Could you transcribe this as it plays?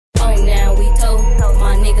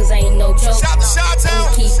joke. And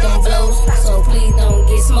we keep them blows, so please don't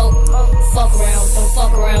get smoked. Fuck around with them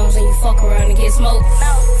fuck arounds and you fuck around and get smoked.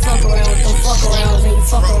 Fuck around with them fuck arounds and you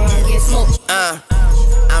fuck around and get smoked.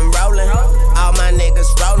 I'm rolling, all my niggas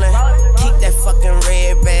rolling. Keep that fucking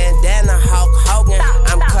red bandana, Hulk Hogan.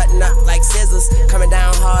 I'm cutting up like scissors, coming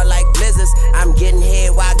down hard like blizzards. I'm getting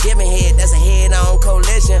head while giving head, that's a head-on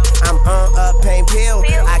collision. I'm on a pain pill,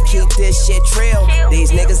 I keep this shit trill.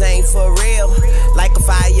 These niggas ain't for real, like a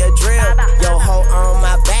fire drill. Yo hoe on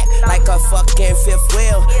my back, like a fucking fifth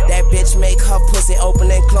wheel. That bitch make her pussy open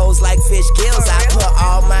and close like fish gills. I put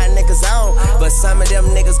all my niggas on, but some of them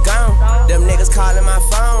niggas gone. Them niggas calling my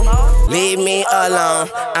phone. Leave me alone,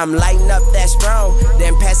 I'm lighting up that strong.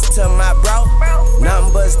 Then pass it to my bro.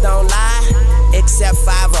 Numbers don't lie, except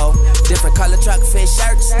 5-0. Different color truck fit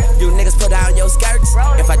shirts. You niggas put down your skirts.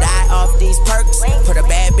 If I die off these perks, put a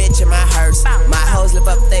bad bitch in my hearse. My hoes lift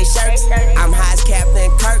up they shirts. I'm high as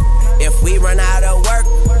Captain Kirk. If we run out of work,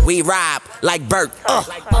 we rob like Burt. Oh,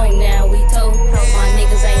 now we told my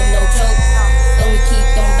niggas ain't no joke. And we keep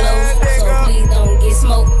them blows, so please don't get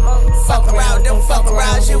smoked. Fuck around, them fuck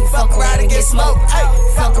around, you fuck around and get smoked.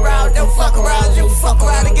 Fuck around, them fuck around, you fuck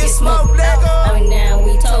around and get smoked. Oh, now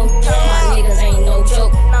we told my niggas ain't no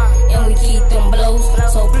joke. And we keep them blows,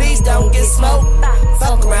 so please don't get smoked.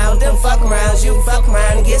 Fuck around, them fuck arounds, you fuck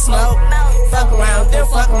around and get smoked. Fuck around, them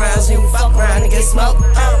fuck arounds, you fuck around and get smoked.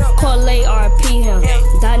 Corley RP him,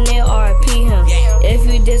 Donnell RP him. If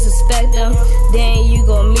you disrespect them, then you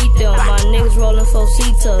gon' meet them. My niggas rolling for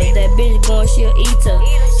Cita, that bitch going, she'll eat her.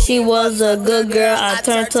 She was a good girl, I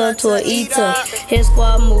turned her to a eater. His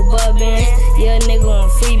squad move butt bands, yeah nigga on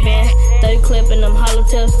free band. 30 clip in them hollow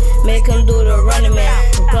tips, make him do the running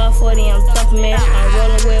man. Glock 40, I'm thumping man, I'm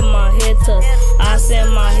rolling with my head tuck. I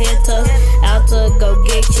send my head tuck out to go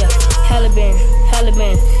get ya. Hella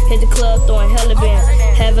band, hit the club throwing hella bands.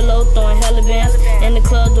 Have it low throwing hella bands, in the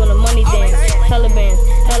club doing the money dance. Hella bands,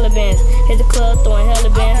 hit the club throwing hella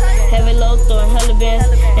bands. Have it low throwing hella bands,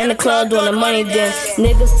 in the club doing the money dance.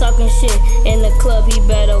 Niggas talking shit in the club, he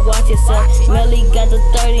better watch himself. Melly got the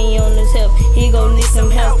 30 on his hip, he gon' need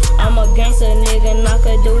some help. I'm a gangster nigga, and I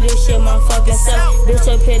could do this shit my fucking self. Bitch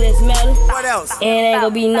up here that's metal, and ain't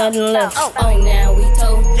gon' be nothing left. Oh, now we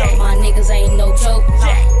told my niggas ain't no joke.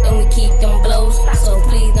 And we keep them blows, so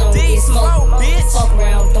please don't get smoked. Fuck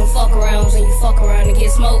around with them fuck arounds and you fuck around and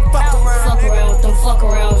get smoked. Fuck around with them fuck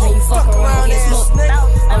arounds and you fuck around and get smoked.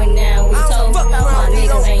 Oh, now we told my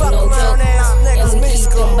niggas ain't no joke. And we keep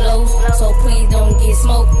them blows, so please don't get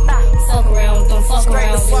smoked. Fuck around with them fuck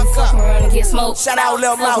arounds and you fuck around and get smoked. Shout out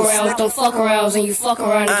Lil Mouse. Fuck around with them fuck arounds and you fuck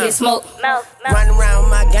around and get smoked. Running around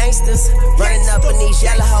with my gangsters, running up in these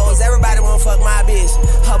yellow hoes. Everybody wanna fuck my bitch.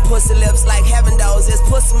 Her pussy lips like heaven doors. It's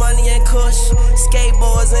pussy money and kush,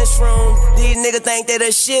 skateboards and shroom. These niggas think they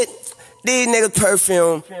the shit. These niggas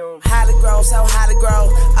perfume. Highly grown, so highly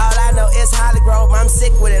grown. All I know is highly grown. I'm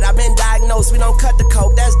sick with it, I've been diagnosed. We don't cut the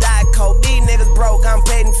coke, that's Diet Coke. These niggas broke, I'm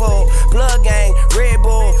paid in full. Blood gang, Red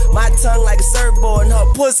Bull. My tongue like a surfboard and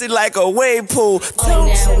her pussy like a wave pool. Oh,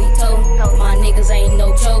 now we told my niggas ain't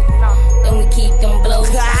no joke. And we keep them blows,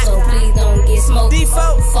 so please don't get smoked.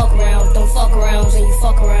 Fuck around with them fuck arounds and you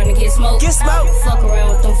fuck around and get smoked. Fuck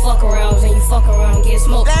around with them fuck arounds and you fuck around and get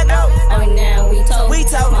smoked. Oh, now we told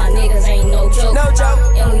my niggas ain't no joke.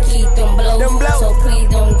 And we keep them blows, so please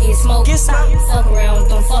don't get smoked. Fuck around with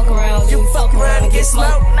them fuck arounds, you fuck around and get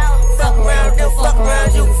smoked. Fuck around with them fuck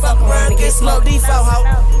arounds, you fuck around and get smoked. Default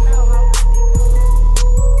hoe.